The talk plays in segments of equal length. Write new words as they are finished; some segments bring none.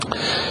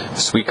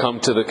As we come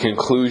to the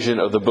conclusion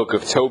of the book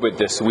of Tobit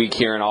this week,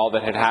 hearing all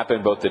that had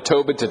happened, both to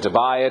Tobit, to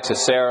Tobiah, to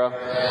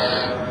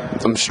Sarah,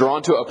 I'm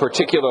drawn to a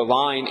particular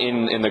line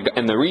in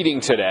the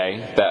reading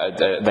today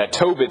that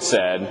Tobit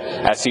said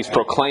as he's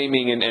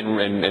proclaiming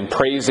and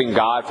praising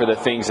God for the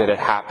things that had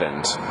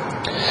happened.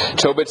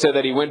 Tobit said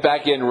that he went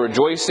back in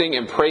rejoicing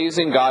and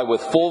praising God with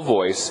full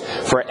voice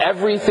for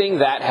everything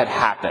that had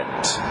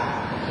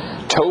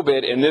happened.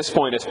 Tobit, in this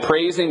point, is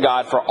praising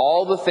God for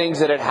all the things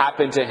that had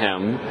happened to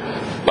him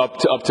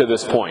up to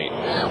this point,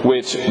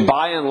 which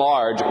by and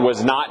large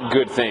was not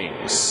good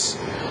things.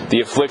 The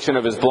affliction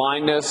of his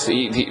blindness,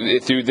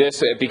 through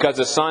this, because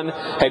his son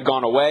had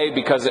gone away,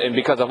 because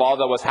of all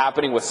that was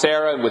happening with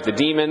Sarah and with the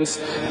demons,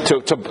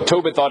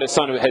 Tobit thought his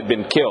son had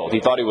been killed. He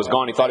thought he was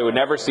gone. He thought he would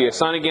never see his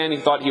son again. He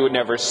thought he would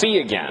never see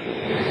again.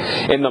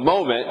 In the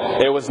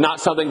moment, it was not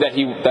something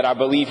that I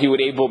believe he would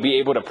be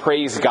able to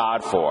praise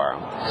God for.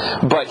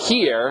 But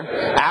here,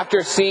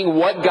 after seeing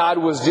what God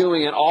was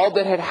doing and all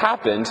that had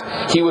happened,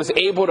 he was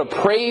able to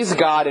praise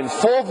God in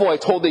full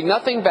voice, holding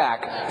nothing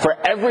back for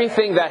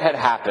everything that had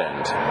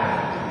happened.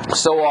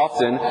 So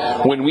often,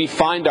 when we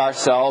find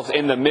ourselves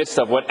in the midst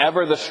of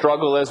whatever the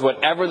struggle is,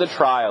 whatever the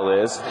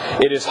trial is,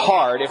 it is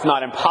hard, if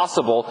not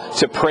impossible,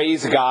 to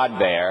praise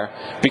God there,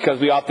 because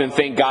we often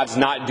think God's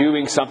not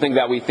doing something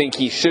that we think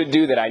He should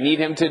do, that I need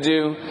Him to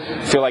do,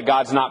 feel like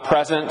God's not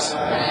present.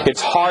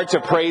 It's hard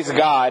to praise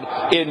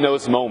God in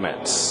those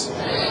moments.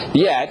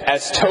 Yet,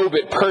 as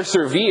Tobit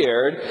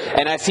persevered,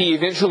 and as he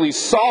eventually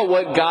saw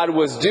what God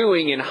was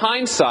doing in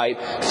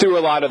hindsight through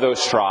a lot of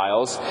those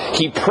trials,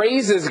 he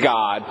praises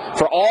God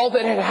for all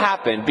that had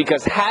happened,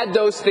 because had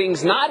those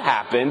things not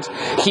happened,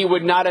 he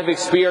would not have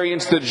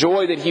experienced the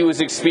joy that he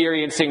was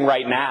experiencing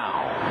right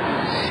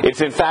now.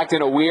 It's in fact,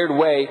 in a weird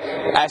way,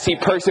 as he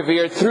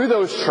persevered through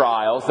those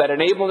trials, that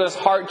enabled his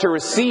heart to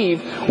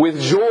receive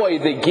with joy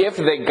the gift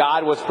that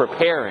God was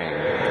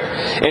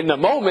preparing. In the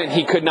moment,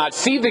 he could not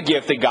see the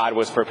gift that God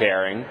was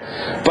preparing,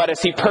 but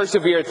as he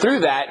persevered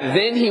through that,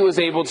 then he was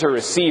able to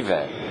receive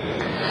it.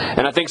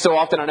 And I think so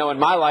often, I know in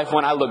my life,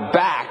 when I look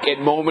back at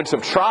moments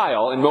of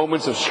trial and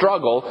moments of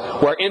struggle,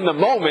 where in the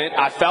moment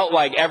I felt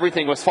like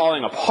everything was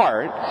falling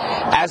apart,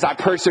 as I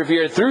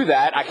persevered through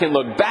that, I can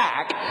look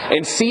back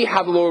and see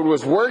how the Lord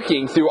was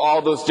working through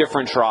all those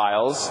different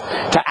trials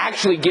to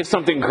actually give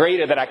something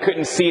greater that I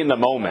couldn't see in the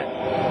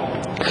moment.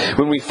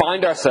 When we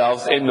find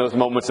ourselves in those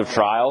moments of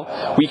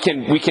trial, we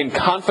can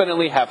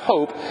confidently have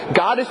hope.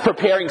 God is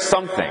preparing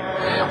something.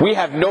 We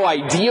have no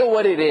idea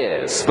what it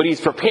is, but He's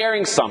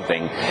preparing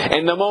something.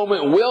 And the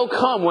moment will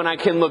come when I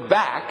can look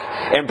back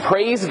and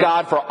praise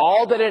God for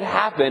all that had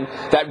happened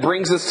that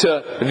brings us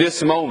to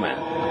this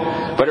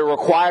moment. But it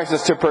requires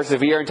us to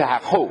persevere and to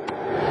have hope,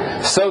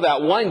 so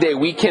that one day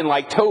we can,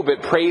 like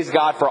Tobit, praise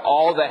God for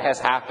all that has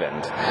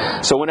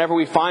happened. So whenever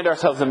we find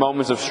ourselves in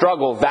moments of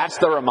struggle, that's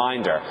the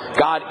reminder.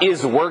 God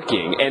is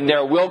working, and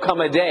there will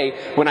come a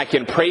day when I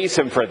can praise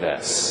Him for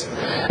this.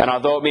 And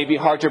although it may be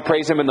hard to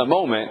praise Him in the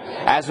moment,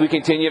 as we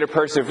continue to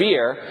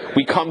persevere,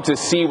 we come to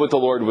see what the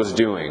Lord was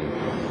doing.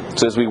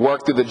 So as we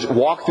walk through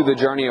the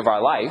journey of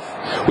our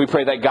life, we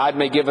pray that God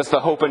may give us the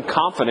hope and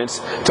confidence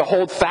to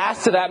hold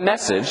fast to that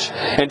message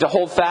and to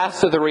hold fast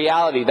to the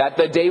reality that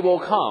the day will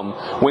come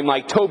when,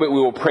 like Tobit,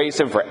 we will praise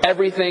Him for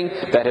everything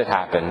that had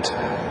happened.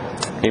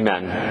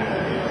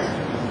 Amen.